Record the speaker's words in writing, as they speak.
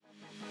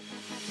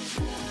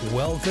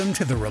Welcome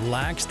to the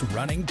Relaxed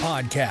Running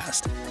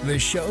Podcast, the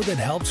show that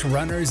helps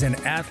runners and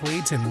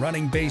athletes in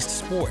running-based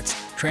sports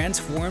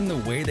transform the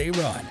way they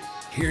run.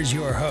 Here's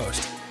your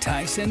host,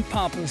 Tyson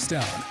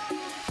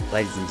Popplestone.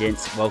 Ladies and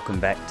gents, welcome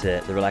back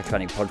to the Relaxed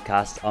Running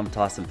Podcast. I'm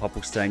Tyson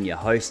Popplestone, your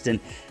host.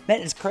 And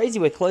man, it's crazy.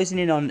 We're closing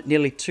in on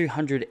nearly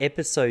 200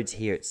 episodes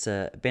here. It's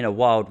been a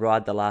wild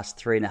ride the last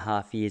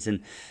 3.5 years.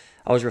 And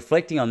I was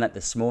reflecting on that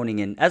this morning.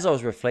 And as I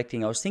was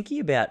reflecting, I was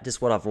thinking about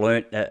just what I've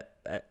learned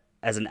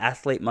as an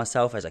athlete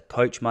myself, as a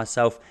coach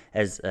myself,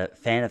 as a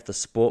fan of the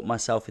sport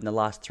myself in the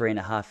last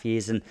 3.5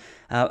 years. And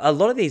a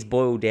lot of these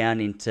boil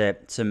down into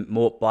some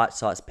more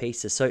bite-sized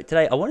pieces. So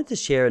today I wanted to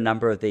share a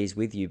number of these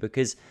with you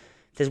because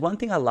there's one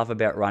thing I love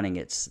about running.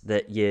 It's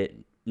that you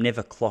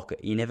never clock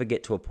it. You never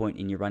get to a point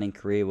in your running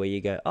career where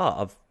you go,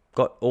 I've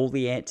got all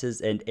the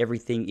answers and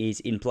everything is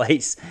in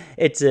place.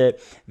 It's a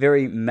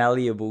very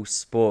malleable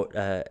sport.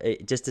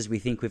 Just as we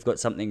think we've got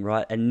something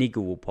right, a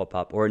niggle will pop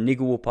up, or a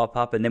niggle will pop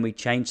up, and then we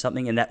change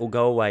something and that will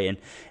go away. And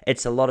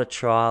it's a lot of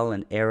trial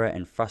and error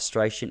and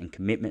frustration and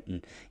commitment,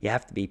 and you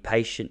have to be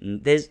patient.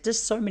 And there's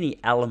just so many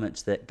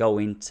elements that go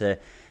into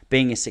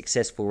being a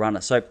successful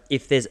runner. So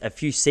if there's a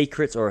few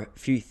secrets or a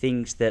few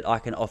things that I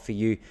can offer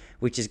you,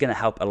 which is going to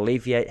help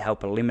alleviate,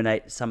 help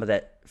eliminate some of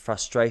that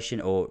frustration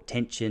or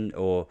tension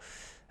or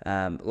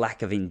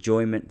lack of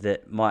enjoyment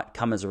that might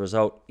come as a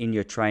result in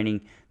your training,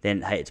 then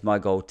hey, it's my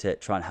goal to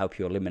try and help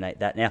you eliminate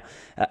that. Now,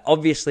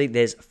 obviously,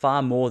 there's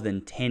far more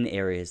than 10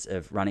 areas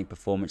of running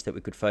performance that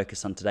we could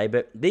focus on today,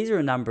 but these are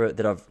a number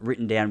that I've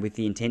written down with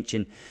the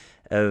intention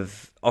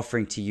of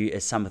offering to you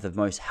as some of the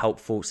most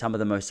helpful, some of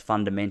the most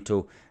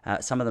fundamental,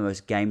 some of the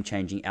most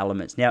game-changing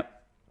elements. Now,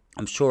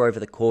 I'm sure over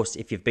the course,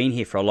 if you've been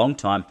here for a long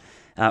time,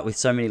 with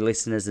so many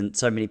listeners and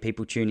so many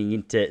people tuning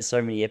into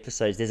so many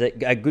episodes, there's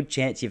a good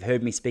chance you've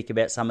heard me speak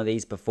about some of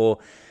these before.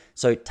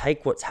 So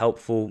take what's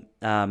helpful,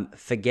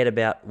 forget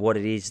about what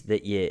it is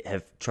that you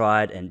have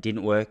tried and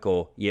didn't work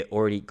or you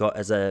already got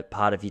as a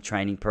part of your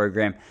training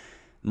program.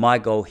 My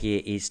goal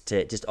here is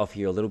to just offer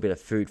you a little bit of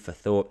food for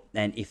thought.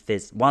 And if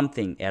there's one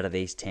thing out of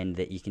these 10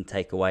 that you can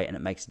take away and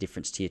it makes a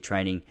difference to your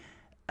training,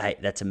 hey,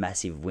 that's a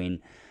massive win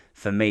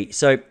for me.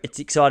 So it's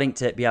exciting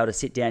to be able to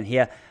sit down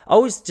here. I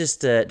was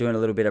just doing a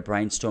little bit of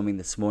brainstorming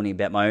this morning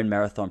about my own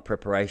marathon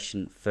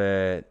preparation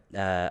for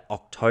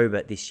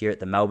October this year at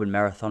the Melbourne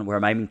Marathon, where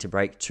I'm aiming to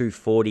break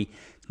 2:40.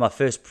 It's my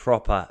first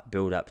proper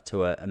build-up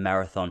to a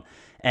marathon.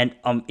 And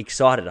I'm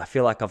excited. I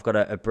feel like I've got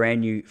a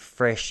brand new,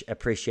 fresh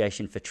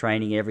appreciation for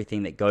training,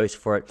 everything that goes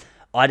for it.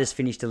 I just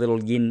finished a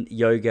little yin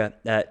yoga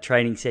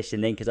training session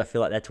then because I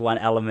feel like that's one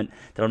element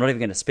that I'm not even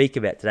going to speak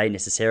about today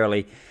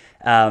necessarily.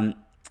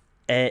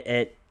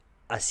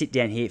 I sit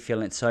down here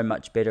feeling so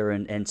much better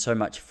and so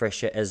much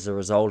fresher as a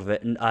result of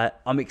it. And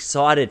I'm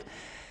excited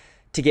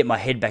to get my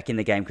head back in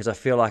the game because I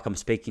feel like I'm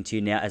speaking to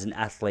you now as an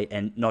athlete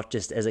and not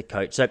just as a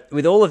coach. So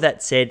with all of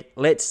that said,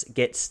 let's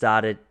get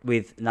started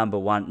with number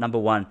one. Number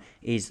one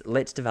is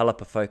let's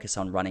develop a focus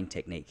on running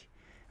technique.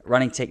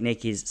 Running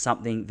technique is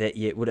something that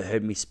you would have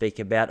heard me speak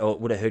about or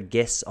would have heard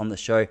guests on the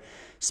show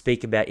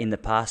speak about in the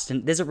past.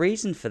 And there's a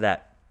reason for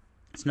that.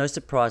 It's no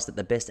surprise that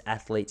the best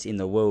athletes in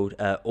the world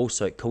are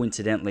also,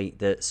 coincidentally,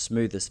 the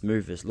smoothest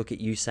movers. Look at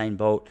Usain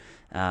Bolt,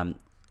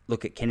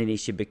 look at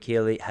Kenenisa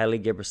Bekele, Haile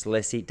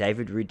Gebrselassie,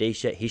 David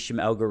Rudisha, Hisham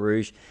El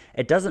Guerrouj.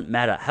 It doesn't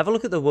matter. Have a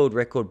look at the world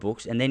record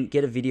books and then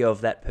get a video of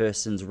that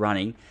person's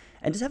running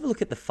and just have a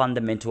look at the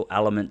fundamental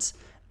elements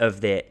of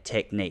their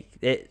technique.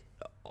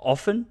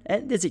 Often,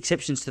 and there's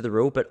exceptions to the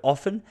rule, but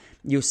often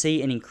you'll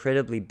see an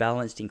incredibly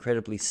balanced,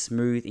 incredibly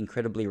smooth,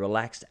 incredibly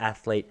relaxed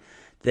athlete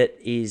that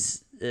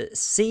is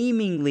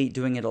seemingly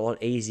doing it a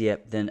lot easier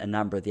than a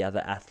number of the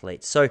other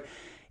athletes. So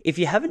if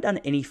you haven't done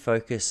any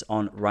focus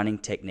on running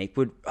technique,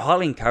 would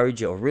highly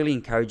encourage you or really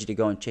encourage you to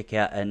go and check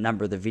out a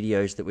number of the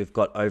videos that we've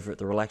got over at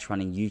the Relaxed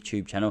Running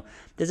YouTube channel.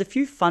 There's a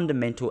few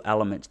fundamental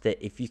elements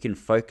that if you can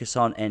focus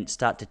on and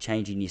start to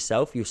change in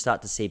yourself, you'll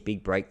start to see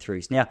big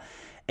breakthroughs. Now,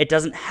 it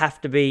doesn't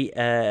have to be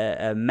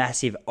a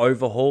massive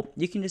overhaul.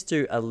 You can just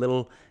do a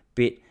little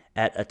bit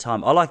at a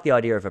time. I like the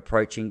idea of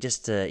approaching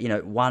just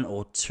one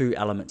or two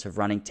elements of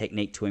running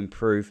technique to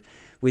improve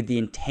with the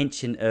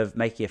intention of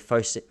making a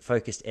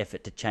focused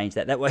effort to change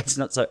that. That way it's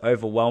not so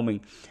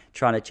overwhelming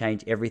trying to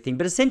change everything.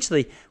 But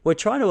essentially, we're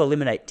trying to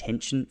eliminate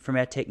tension from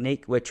our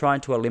technique. We're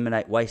trying to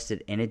eliminate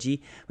wasted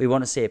energy. We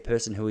want to see a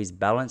person who is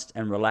balanced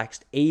and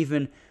relaxed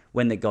even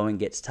when the going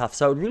gets tough.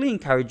 So I would really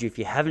encourage you, if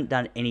you haven't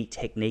done any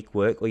technique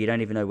work or you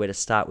don't even know where to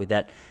start with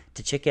that,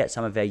 to check out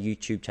some of our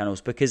YouTube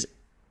channels, because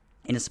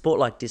in a sport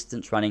like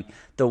distance running,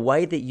 the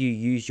way that you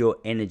use your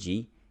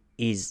energy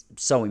is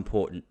so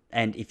important.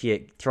 And if you're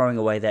throwing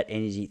away that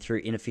energy through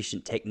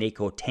inefficient technique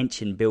or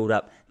tension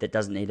build-up that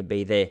doesn't need to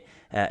be there,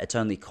 it's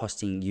only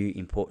costing you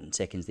important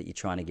seconds that you're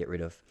trying to get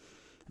rid of.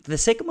 The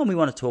second one we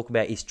want to talk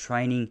about is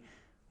training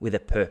with a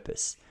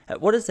purpose.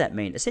 What does that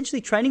mean?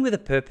 Essentially, training with a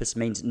purpose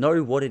means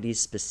know what it is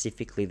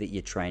specifically that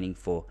you're training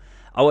for.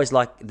 I always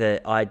like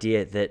the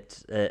idea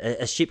that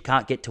a ship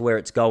can't get to where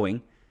it's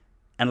going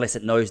unless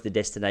it knows the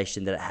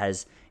destination that it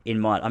has in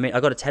mind. I mean, I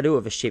got a tattoo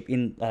of a ship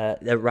in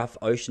the rough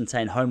ocean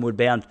saying "Homeward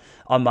Bound"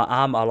 on my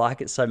arm. I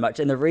like it so much.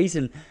 And the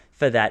reason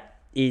for that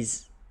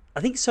is, I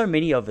think so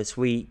many of us,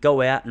 we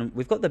go out and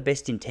we've got the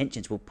best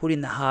intentions. We'll put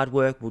in the hard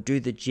work, we'll do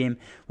the gym,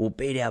 we'll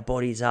beat our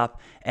bodies up,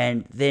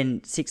 and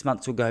then 6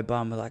 months will go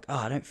by and we're like,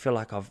 I don't feel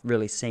like I've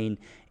really seen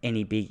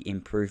any big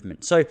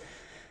improvement. So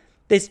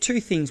there's two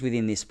things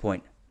within this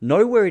point.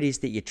 Know where it is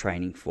that you're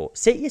training for.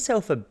 Set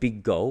yourself a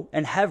big goal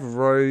and have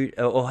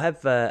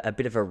a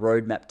bit of a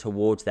roadmap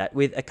towards that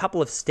with a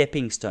couple of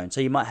stepping stones.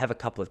 So you might have a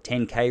couple of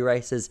 10K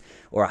races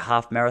or a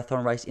half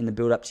marathon race in the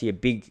build up to your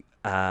big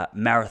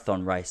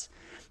marathon race.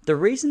 The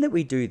reason that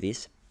we do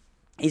this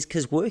is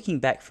because working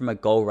back from a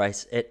goal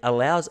race, it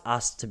allows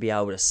us to be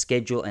able to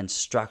schedule and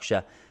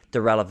structure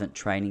the relevant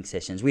training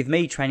sessions. With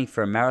me training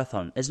for a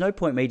marathon, there's no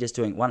point me just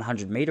doing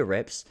 100 meter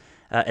reps,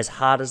 as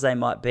hard as they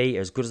might be,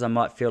 as good as I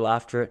might feel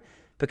after it,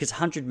 because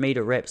 100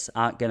 meter reps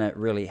aren't going to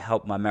really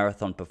help my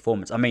marathon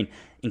performance. I mean,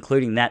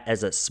 including that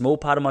as a small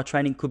part of my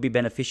training could be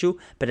beneficial,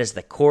 but as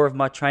the core of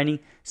my training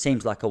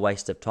seems like a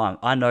waste of time.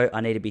 I know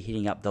I need to be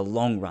hitting up the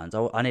long runs.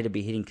 I need to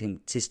be hitting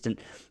consistent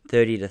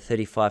 30 to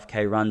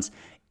 35K runs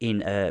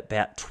in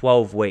about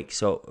 12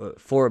 weeks, or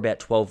for about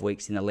 12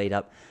 weeks in the lead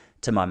up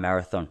to my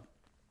marathon.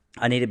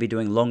 I need to be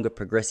doing longer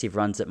progressive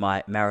runs at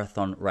my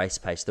marathon race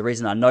pace. The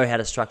reason I know how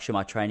to structure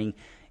my training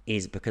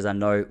is because I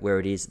know where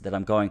it is that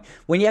I'm going.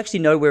 When you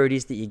actually know where it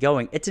is that you're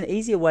going, it's an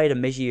easier way to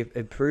measure your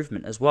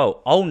improvement as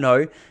well. I'll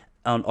know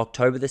on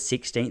October the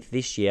 16th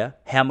this year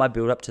how my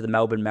build up to the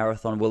Melbourne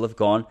Marathon will have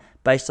gone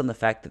based on the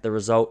fact that the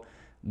result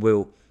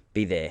will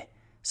be there.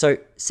 So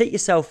set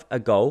yourself a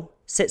goal,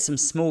 set some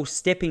small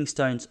stepping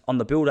stones on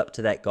the build up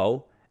to that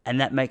goal, and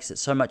that makes it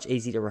so much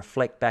easier to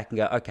reflect back and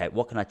go, okay,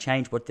 what can I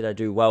change? What did I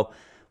do well?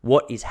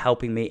 What is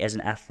helping me as an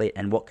athlete,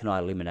 and what can I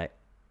eliminate?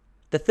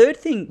 The third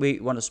thing we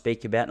want to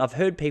speak about, and I've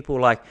heard people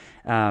like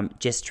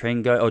Jess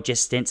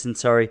Stenson,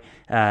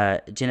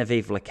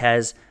 Genevieve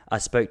Lacaze. I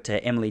spoke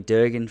to Emily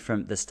Durgan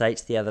from the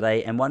States the other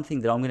day, and one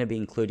thing that I'm going to be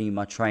including in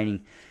my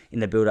training in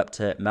the build-up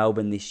to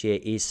Melbourne this year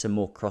is some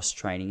more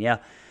cross-training. Now,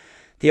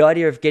 the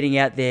idea of getting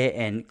out there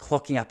and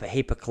clocking up a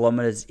heap of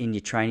kilometres in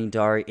your training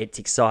diary, it's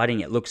exciting,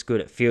 it looks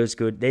good, it feels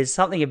good. There's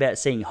something about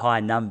seeing high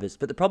numbers,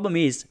 but the problem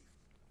is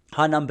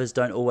high numbers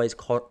don't always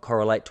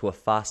correlate to a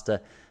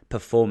faster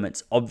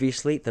performance.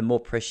 Obviously, the more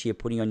pressure you're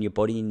putting on your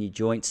body and your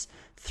joints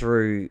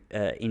through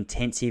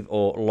intensive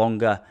or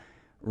longer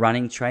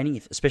running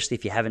training, especially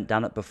if you haven't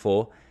done it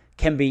before,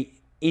 can be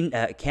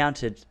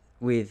countered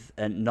with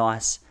a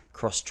nice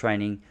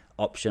cross-training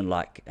option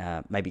like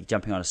maybe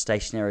jumping on a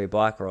stationary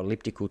bike or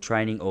elliptical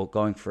training or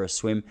going for a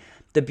swim.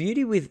 The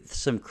beauty with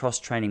some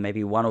cross-training,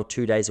 maybe 1 or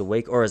 2 days a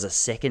week or as a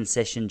second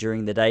session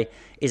during the day,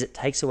 is it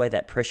takes away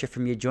that pressure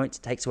from your joints,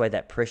 it takes away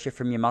that pressure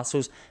from your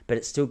muscles, but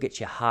it still gets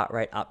your heart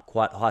rate up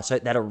quite high. So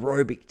that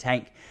aerobic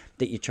tank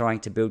that you're trying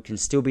to build can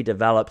still be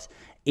developed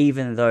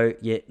even though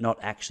you're not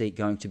actually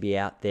going to be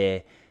out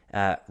there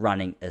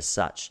running as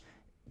such.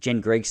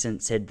 Jen Gregson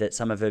said that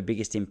some of her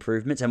biggest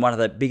improvements and one of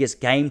the biggest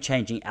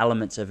game-changing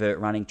elements of her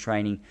running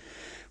training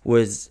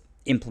was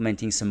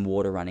implementing some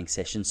water running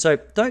sessions. So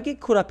don't get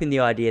caught up in the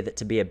idea that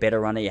to be a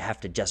better runner, you have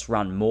to just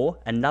run more.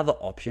 Another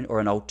option or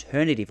an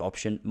alternative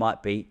option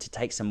might be to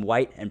take some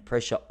weight and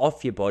pressure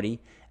off your body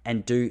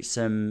and do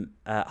some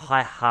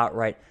high heart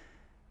rate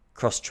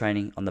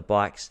cross-training on the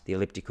bikes, the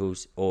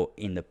ellipticals, or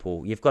in the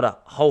pool. You've got a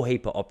whole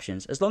heap of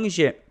options. As long as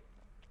you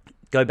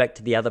go back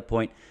to the other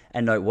point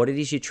and know what it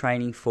is you're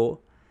training for,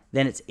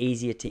 then it's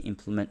easier to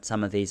implement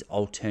some of these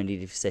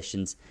alternative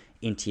sessions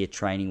into your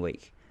training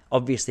week.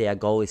 Obviously, our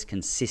goal is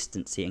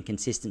consistency, and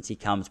consistency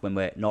comes when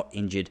we're not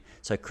injured,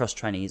 so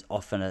cross-training is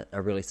often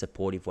a really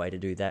supportive way to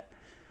do that.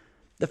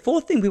 The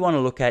fourth thing we want to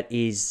look at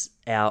is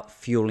our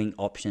fueling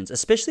options,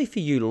 especially for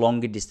you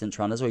longer distance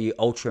runners or you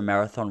ultra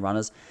marathon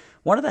runners.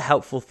 One of the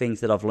helpful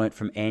things that I've learned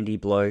from Andy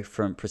Blow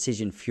from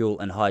Precision Fuel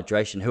and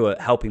Hydration, who are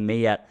helping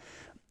me out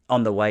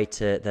on the way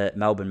to the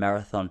Melbourne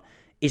Marathon,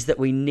 is that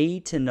we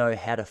need to know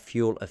how to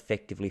fuel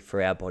effectively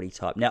for our body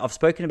type. Now, I've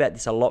spoken about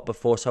this a lot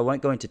before, so I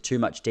won't go into too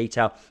much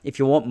detail. If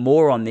you want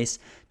more on this,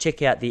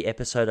 check out the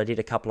episode I did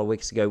a couple of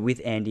weeks ago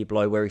with Andy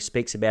Blow, where he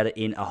speaks about it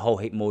in a whole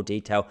heap more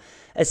detail.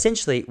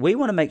 Essentially, we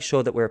want to make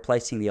sure that we're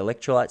replacing the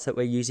electrolytes that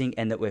we're using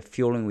and that we're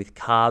fueling with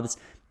carbs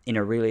in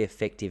a really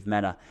effective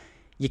manner.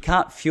 You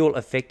can't fuel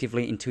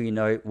effectively until you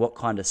know what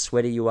kind of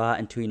sweater you are,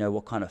 until you know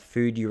what kind of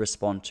food you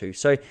respond to.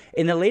 So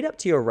in the lead up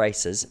to your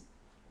races,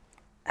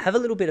 have a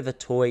little bit of a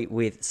toy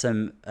with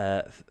some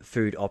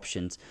food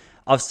options.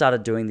 I've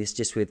started doing this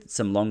just with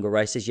some longer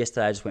races.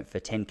 Yesterday I just went for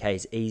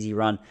 10Ks easy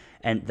run,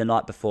 and the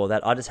night before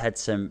that I just had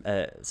some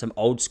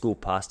old school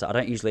pasta. I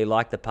don't usually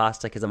like the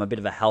pasta because I'm a bit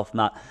of a health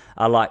nut.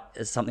 I like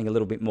something a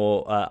little bit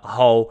more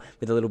whole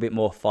with a little bit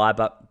more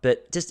fiber.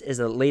 But just as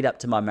a lead up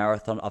to my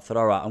marathon, I thought,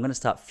 all right, I'm going to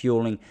start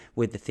fueling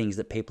with the things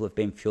that people have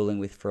been fueling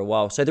with for a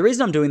while. So the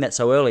reason I'm doing that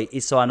so early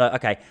is so I know,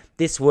 okay,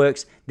 this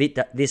works,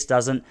 this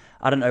doesn't.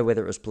 I don't know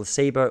whether it was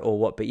placebo or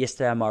what, but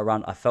yesterday on my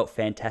run I felt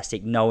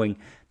fantastic knowing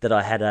that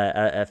I had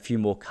a few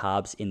more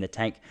carbs in the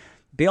tank.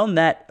 Beyond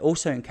that,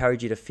 also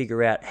encourage you to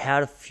figure out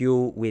how to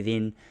fuel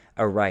within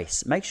a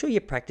race. Make sure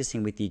you're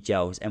practicing with your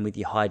gels and with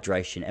your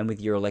hydration and with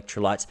your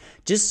electrolytes,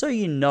 just so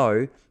you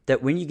know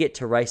that when you get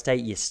to race day,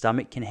 your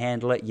stomach can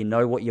handle it, you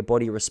know what your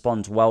body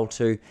responds well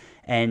to,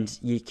 and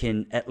you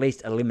can at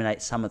least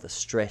eliminate some of the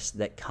stress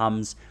that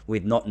comes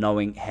with not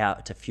knowing how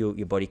to fuel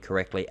your body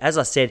correctly. As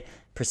I said,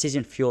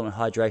 Precision Fuel and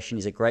Hydration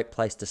is a great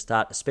place to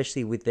start,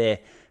 especially with their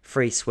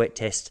free sweat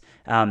test.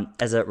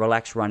 As a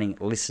Relaxed Running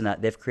listener,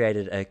 they've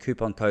created a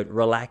coupon code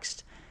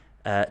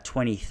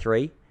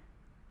RELAXED23,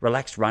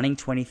 Relaxed Running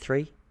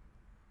 23.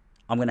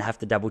 I'm going to have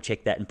to double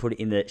check that and put it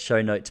in the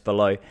show notes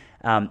below.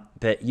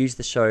 But use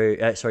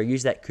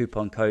that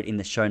coupon code in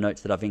the show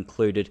notes that I've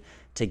included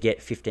to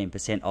get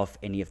 15% off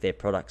any of their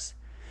products.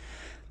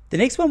 The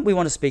next one we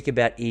want to speak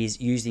about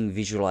is using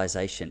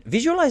visualization.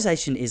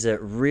 Visualization is a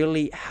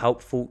really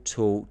helpful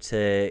tool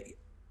to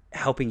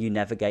helping you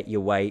navigate your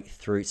way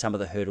through some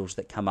of the hurdles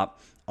that come up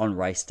on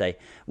race day.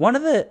 One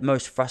of the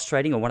most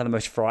frustrating or one of the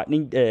most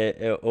frightening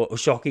or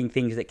shocking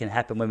things that can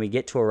happen when we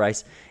get to a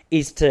race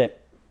is to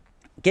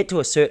get to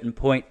a certain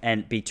point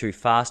and be too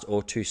fast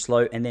or too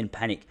slow and then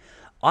panic.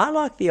 I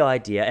like the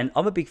idea, and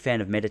I'm a big fan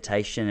of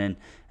meditation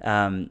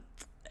and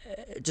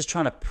just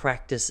trying to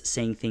practice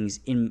seeing things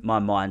in my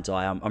mind's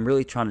eye. I'm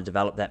really trying to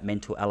develop that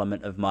mental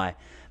element of my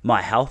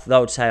health. Though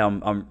I would say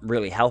I'm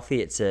really healthy.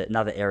 It's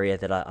another area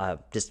that I'm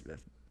just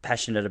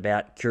passionate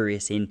about,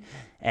 curious in,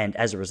 and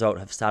as a result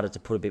have started to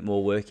put a bit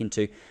more work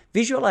into.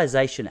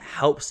 Visualization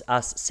helps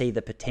us see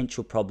the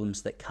potential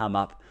problems that come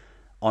up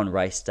on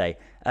race day.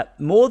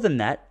 More than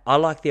that, I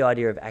like the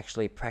idea of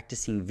actually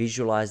practicing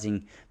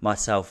visualizing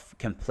myself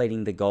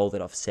completing the goal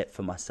that I've set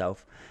for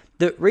myself.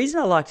 The reason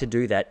I like to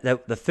do that,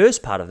 the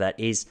first part of that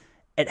is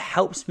it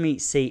helps me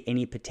see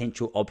any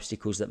potential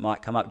obstacles that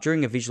might come up.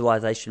 During a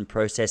visualization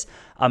process,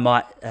 I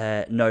might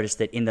notice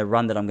that in the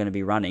run that I'm going to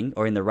be running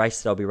or in the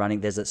race that I'll be running,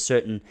 there's a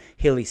certain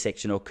hilly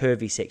section or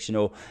curvy section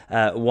or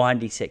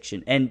windy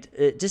section. And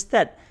just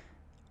that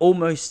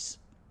almost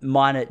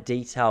minor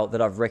detail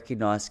that I've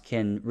recognized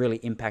can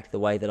really impact the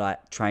way that I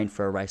train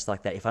for a race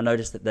like that. If I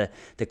notice that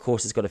the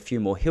course has got a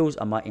few more hills,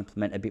 I might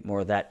implement a bit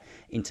more of that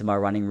into my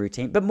running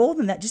routine. But more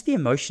than that, just the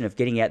emotion of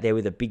getting out there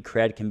with a big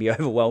crowd can be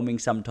overwhelming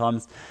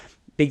sometimes.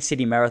 Big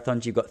city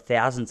marathons, you've got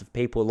thousands of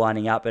people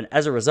lining up. And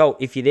as a result,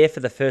 if you're there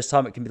for the first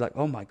time, it can be like,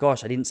 oh my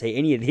gosh, I didn't see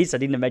any of this. I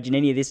didn't imagine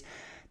any of this.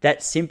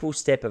 That simple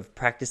step of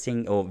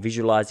practicing or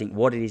visualizing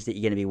what it is that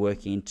you're going to be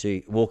walking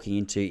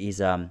into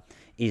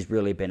is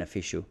really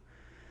beneficial.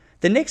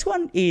 The next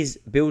one is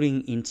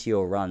building into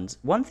your runs.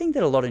 One thing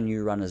that a lot of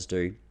new runners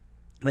do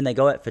when they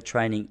go out for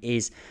training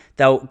is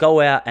they'll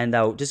go out and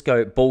they'll just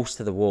go balls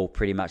to the wall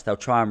pretty much. They'll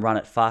try and run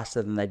it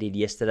faster than they did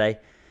yesterday.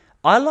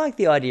 I like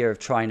the idea of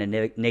trying to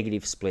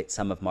negative split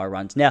some of my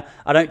runs. Now,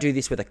 I don't do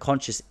this with a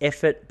conscious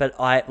effort, but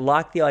I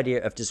like the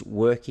idea of just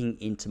working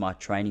into my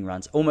training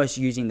runs, almost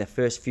using the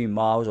first few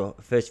miles or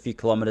first few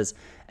kilometers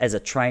as a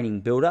training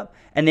build-up.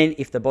 And then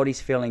if the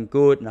body's feeling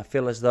good and I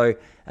feel as though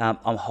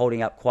I'm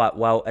holding up quite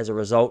well as a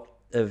result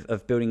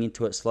of building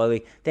into it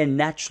slowly, then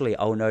naturally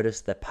I'll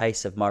notice the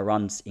pace of my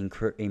runs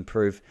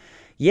improve.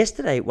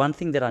 Yesterday, one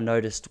thing that I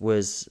noticed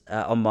was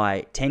on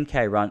my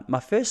 10K run,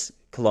 my first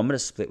kilometer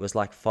split was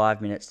like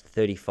 5 minutes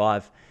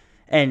 35,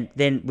 and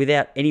then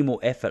without any more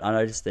effort I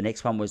noticed the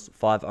next one was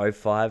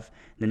 5:05,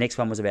 the next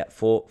one was about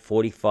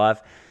 4:45.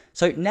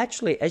 So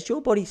naturally, as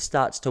your body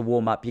starts to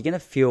warm up, you're going to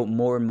feel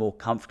more and more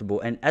comfortable,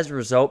 and as a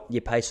result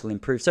your pace will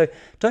improve. So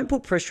don't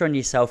put pressure on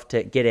yourself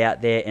to get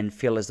out there and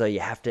feel as though you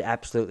have to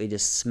absolutely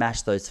just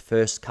smash those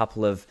first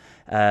couple of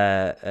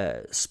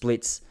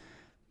splits.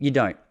 You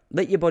don't.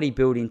 Let your body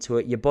build into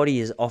it. Your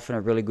body is often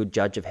a really good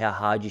judge of how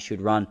hard you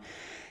should run.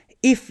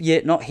 If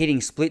you're not hitting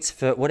splits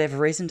for whatever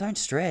reason, don't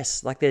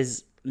stress.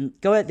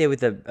 Go out there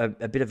with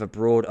a bit of a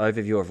broad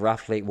overview of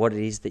roughly what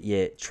it is that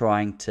you're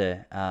trying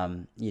to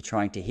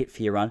hit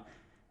for your run.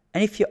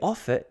 And if you're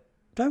off it,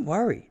 don't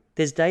worry.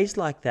 There's days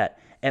like that.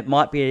 It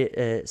might be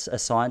a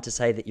sign to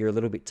say that you're a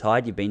little bit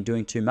tired, you've been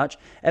doing too much.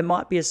 It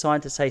might be a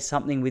sign to say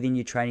something within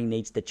your training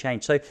needs to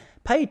change. So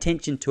pay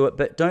attention to it,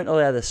 but don't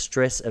allow the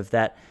stress of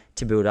that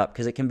to build up,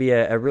 because it can be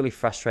a really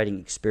frustrating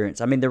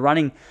experience. I mean, the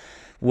running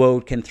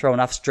world can throw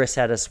enough stress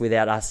at us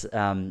without us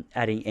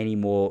adding any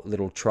more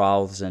little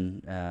trials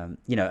and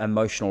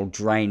emotional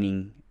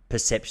draining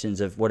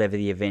perceptions of whatever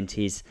the event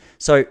is.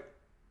 So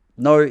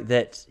know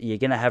that you're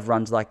going to have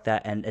runs like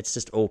that, and it's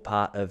just all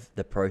part of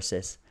the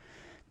process.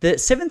 The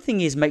seventh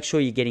thing is make sure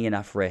you're getting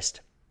enough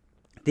rest.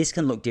 This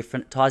can look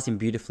different. It ties in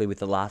beautifully with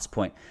the last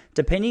point.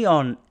 Depending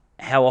on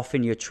how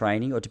often you're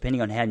training or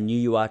depending on how new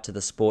you are to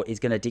the sport is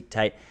going to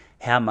dictate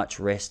how much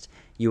rest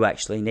you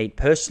actually need.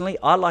 Personally,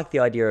 I like the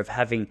idea of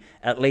having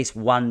at least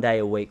 1 day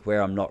a week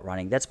where I'm not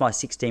running. That's my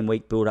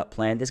 16-week build-up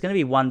plan. There's going to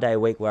be 1 day a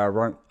week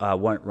where I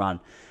won't run.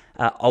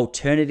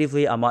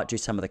 Alternatively, I might do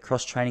some of the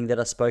cross-training that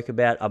I spoke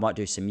about. I might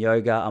do some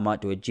yoga. I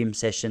might do a gym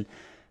session.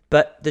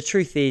 But the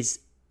truth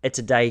is, it's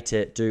a day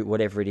to do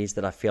whatever it is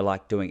that I feel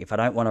like doing. If I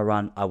don't want to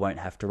run, I won't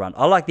have to run.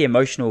 I like the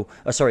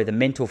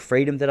mental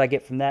freedom that I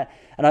get from that.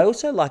 And I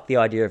also like the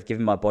idea of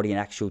giving my body an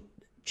actual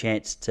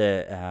chance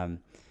to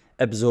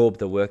absorb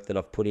the work that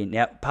I've put in.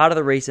 Now, part of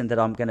the reason that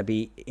I'm going to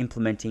be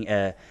implementing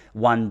a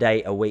 1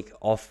 day a week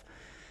off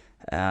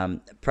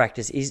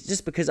practice is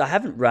just because I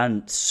haven't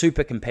run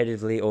super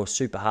competitively or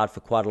super hard for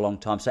quite a long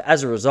time. So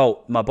as a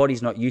result, my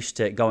body's not used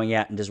to going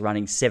out and just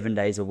running 7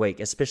 days a week,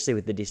 especially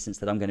with the distance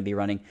that I'm going to be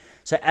running.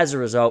 So as a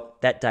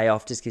result, that day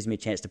off just gives me a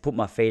chance to put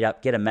my feet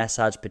up, get a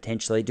massage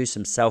potentially, do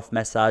some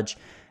self-massage,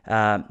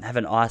 have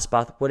an ice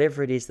bath,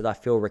 whatever it is that I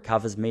feel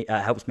recovers me,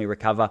 helps me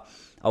recover.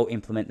 I'll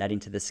implement that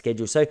into the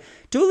schedule. So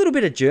do a little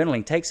bit of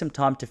journaling. Take some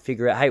time to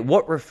figure out, hey,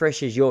 what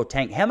refreshes your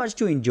tank? How much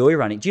do you enjoy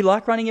running? Do you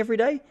like running every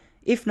day?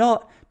 If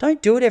not, don't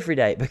do it every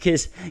day,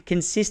 because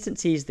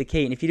consistency is the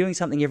key. And if you're doing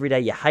something every day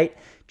you hate,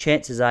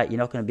 chances are you're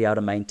not going to be able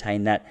to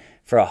maintain that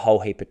for a whole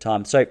heap of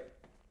time. So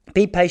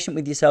be patient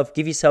with yourself,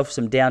 give yourself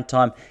some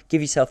downtime,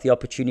 give yourself the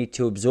opportunity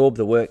to absorb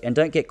the work, and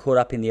don't get caught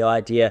up in the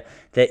idea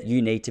that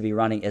you need to be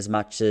running as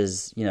much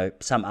as,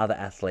 some other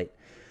athlete.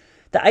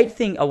 The 8th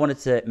thing I wanted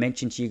to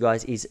mention to you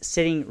guys is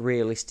setting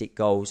realistic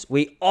goals.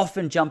 We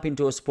often jump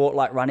into a sport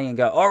like running and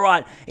go, all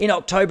right, in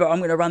October, I'm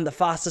going to run the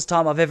fastest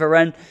time I've ever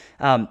run.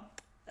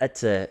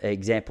 That's an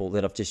example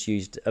that I've just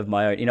used of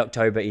my own. In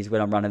October is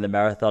when I'm running the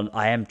marathon.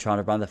 I am trying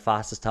to run the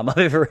fastest time I've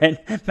ever ran.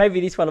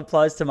 Maybe this one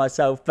applies to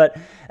myself, but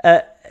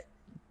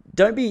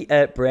don't be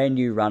a brand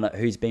new runner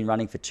who's been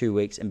running for 2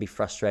 weeks and be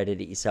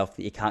frustrated at yourself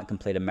that you can't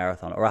complete a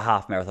marathon or a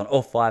half marathon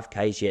or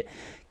 5Ks yet.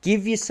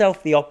 Give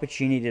yourself the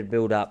opportunity to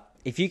build up.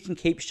 If you can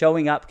keep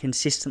showing up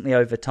consistently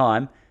over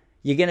time,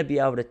 you're going to be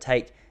able to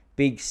take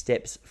big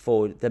steps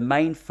forward. The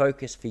main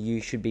focus for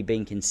you should be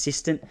being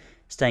consistent,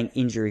 staying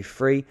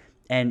injury-free,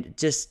 and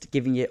just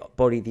giving your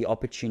body the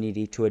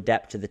opportunity to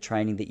adapt to the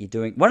training that you're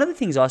doing. One of the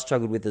things I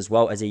struggled with as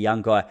well as a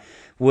young guy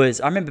was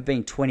I remember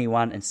being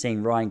 21 and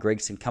seeing Ryan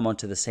Gregson come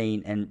onto the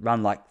scene and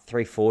run like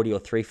 340 or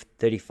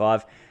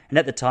 335. And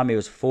at the time, he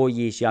was 4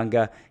 years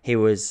younger. He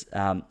was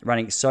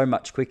running so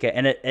much quicker.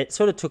 And it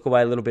sort of took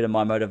away a little bit of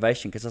my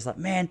motivation, because I was like,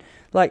 man,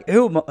 like,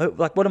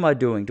 what am I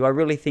doing? Do I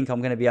really think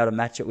I'm going to be able to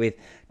match it with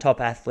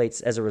top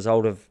athletes as a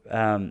result of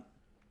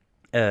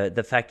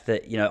the fact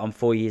that, I'm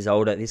 4 years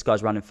older, this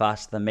guy's running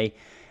faster than me?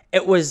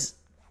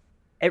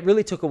 It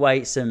really took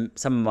away some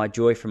of my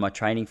joy from my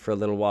training for a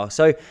little while.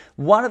 So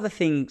one of the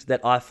things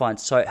that I find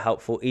so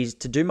helpful is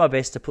to do my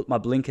best to put my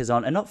blinkers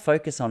on and not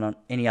focus on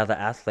any other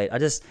athlete.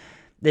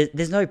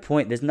 There's no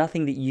point. There's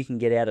nothing that you can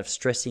get out of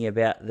stressing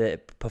about the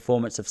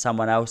performance of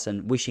someone else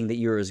and wishing that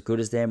you're as good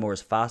as them or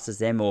as fast as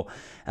them or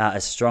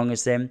as strong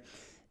as them.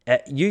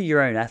 You're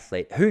your own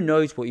athlete. Who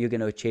knows what you're going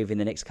to achieve in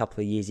the next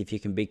couple of years if you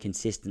can be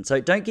consistent? So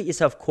don't get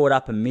yourself caught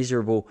up and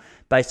miserable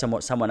based on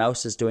what someone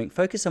else is doing.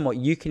 Focus on what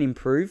you can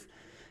improve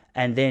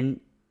and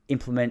then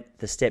implement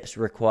the steps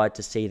required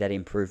to see that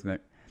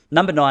improvement.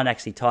 Number 9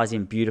 actually ties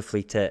in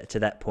beautifully to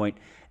that point.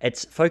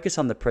 It's focus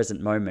on the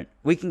present moment.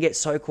 We can get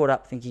so caught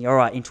up thinking, all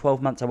right, in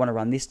 12 months I want to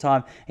run this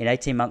time, in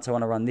 18 months I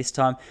want to run this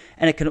time,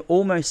 and it can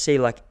almost see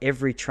like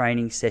every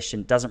training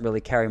session doesn't really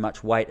carry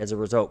much weight as a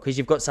result, because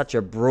you've got such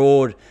a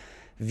broad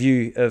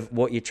view of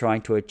what you're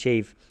trying to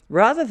achieve.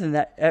 Rather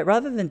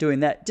than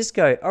doing that, just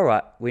go, all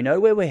right, we know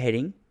where we're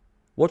heading.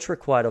 What's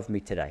required of me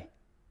today?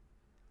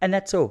 And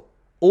that's all.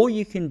 All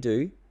you can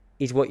do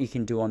is what you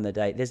can do on the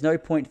day. There's no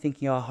point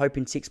thinking, I hope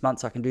in 6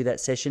 months I can do that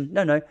session.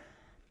 No.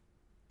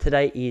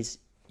 Today is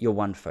your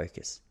one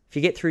focus. If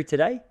you get through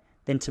today,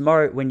 then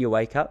tomorrow when you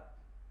wake up,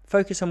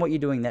 focus on what you're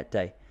doing that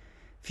day.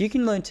 If you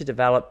can learn to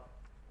develop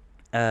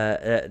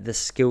the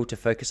skill to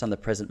focus on the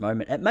present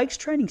moment, it makes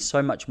training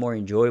so much more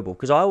enjoyable,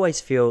 because I always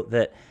feel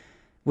that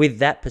with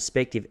that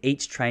perspective,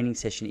 each training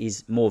session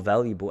is more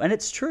valuable. And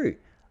it's true.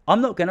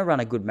 I'm not going to run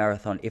a good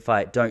marathon if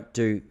I don't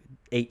do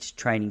each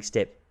training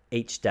step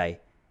each day,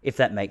 if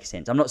that makes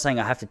sense. I'm not saying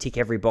I have to tick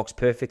every box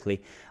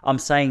perfectly. I'm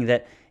saying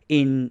that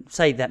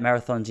say that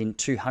marathon's in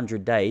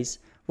 200 days,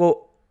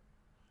 well,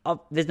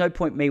 there's no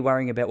point me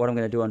worrying about what I'm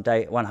going to do on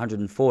day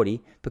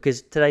 140,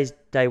 because today's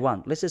day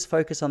 1. Let's just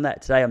focus on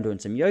that. Today I'm doing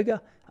some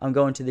yoga. I'm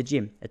going to the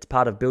gym. It's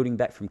part of building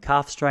back from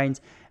calf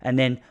strains. And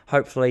then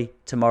hopefully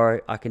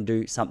tomorrow I can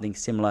do something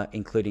similar,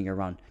 including a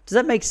run. Does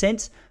that make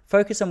sense?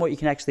 Focus on what you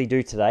can actually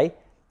do today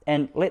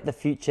and let the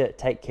future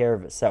take care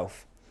of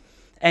itself.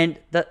 And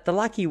the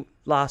lucky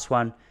last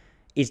one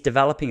is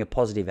developing a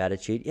positive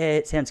attitude. Yeah,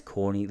 it sounds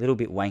corny, a little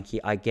bit wanky.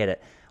 I get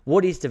it.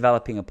 What is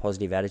developing a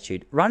positive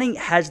attitude? Running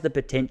has the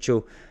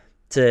potential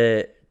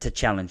to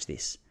challenge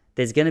this.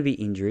 There's going to be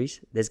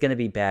injuries. There's going to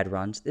be bad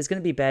runs. There's going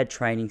to be bad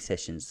training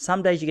sessions.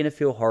 Some days you're going to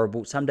feel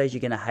horrible. Some days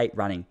you're going to hate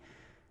running.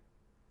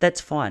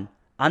 That's fine.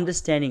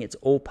 Understanding it's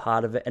all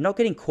part of it and not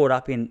getting caught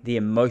up in the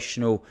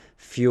emotional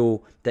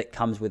fuel that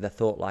comes with a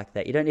thought like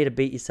that. You don't need to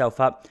beat yourself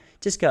up.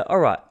 Just go, all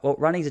right, well,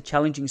 running's a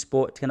challenging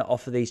sport. It's going to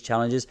offer these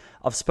challenges.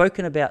 I've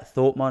spoken about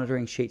thought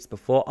monitoring sheets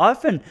before. I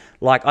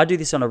do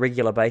this on a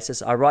regular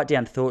basis. I write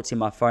down thoughts in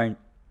my phone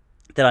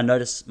that I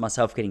notice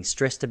myself getting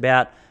stressed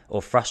about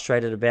or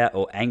frustrated about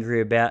or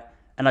angry about,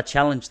 and I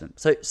challenge them.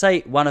 So say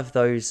one of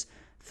those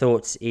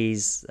thoughts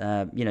is,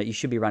 you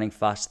should be running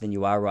faster than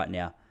you are right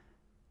now.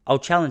 I'll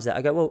challenge that.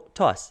 I go, well,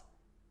 Tice,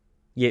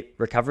 you're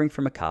recovering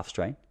from a calf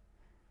strain.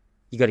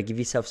 You got to give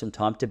yourself some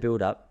time to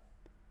build up.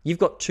 You've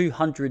got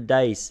 200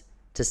 days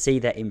to see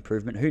that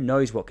improvement. Who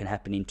knows what can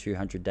happen in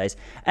 200 days?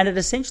 And it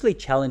essentially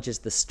challenges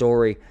the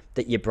story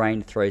that your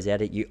brain throws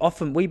out at you.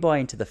 Often we buy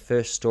into the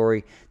first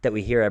story that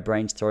we hear our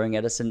brains throwing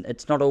at us, and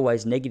it's not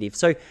always negative.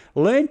 So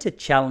learn to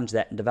challenge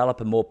that and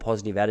develop a more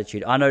positive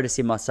attitude. I notice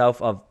in myself,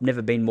 I've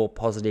never been more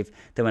positive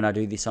than when I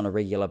do this on a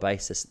regular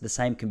basis. The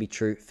same can be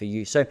true for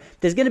you. So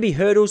there's going to be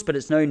hurdles, but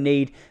it's no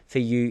need for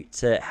you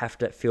to have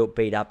to feel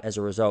beat up as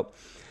a result.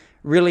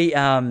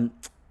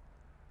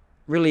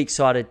 Really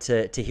excited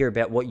to hear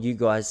about what you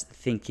guys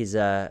think is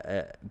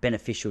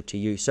beneficial to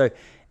you. So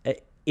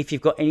if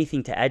you've got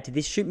anything to add to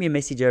this, shoot me a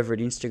message over at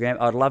Instagram.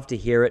 I'd love to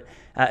hear it.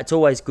 It's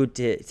always good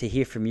to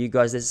hear from you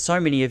guys. There's so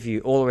many of you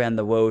all around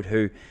the world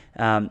who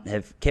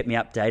have kept me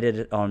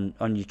updated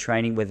on your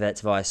training, whether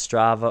that's via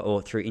Strava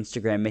or through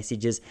Instagram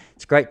messages.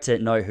 It's great to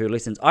know who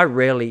listens. I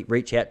rarely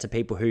reach out to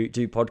people who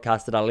do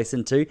podcasts that I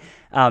listen to,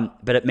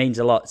 but it means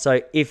a lot.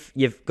 So if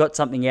you've got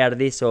something out of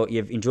this or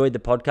you've enjoyed the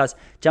podcast,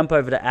 jump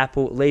over to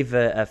Apple, leave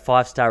a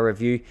 5-star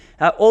review,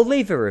 or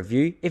leave a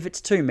review. If it's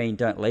too mean,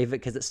 don't leave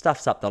it because it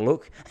stuffs up the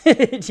look.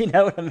 Do you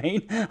know what I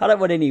mean? I don't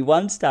want any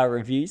 1-star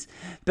reviews,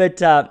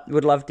 but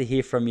would love to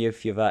hear from you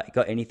if you've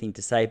got anything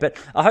to say. But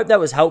I hope that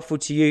was helpful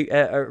to you.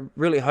 I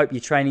really hope your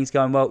training's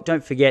going well.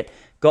 Don't forget,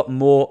 got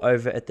more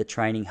over at the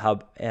Training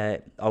Hub.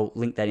 I'll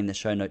link that in the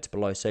show notes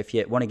below. So if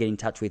you want to get in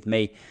touch with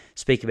me,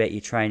 speak about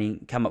your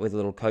training, come up with a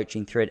little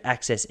coaching thread,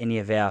 access any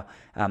of our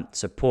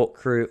support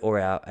crew or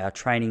our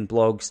training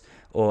blogs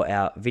or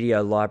our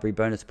video library,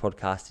 bonus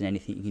podcast and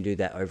anything, you can do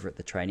that over at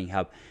the Training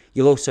Hub.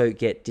 You'll also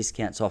get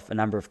discounts off a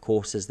number of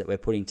courses that we're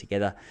putting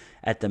together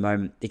at the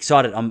moment.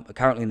 Excited, I'm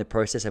currently in the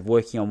process of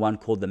working on one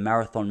called the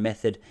Marathon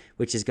Method,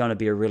 which is going to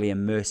be a really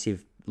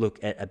immersive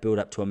look at a build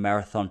up to a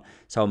marathon.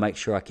 So I'll make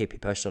sure I keep you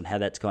posted on how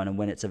that's going and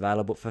when it's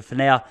available. For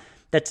now,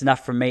 that's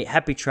enough from me.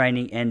 Happy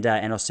training, and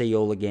I'll see you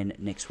all again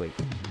next week.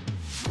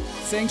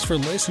 Thanks for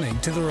listening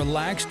to the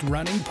Relaxed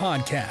Running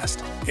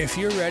Podcast. If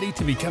you're ready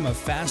to become a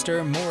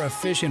faster, more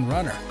efficient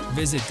runner,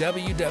 visit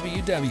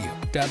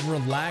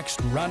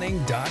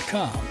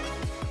www.relaxedrunning.com.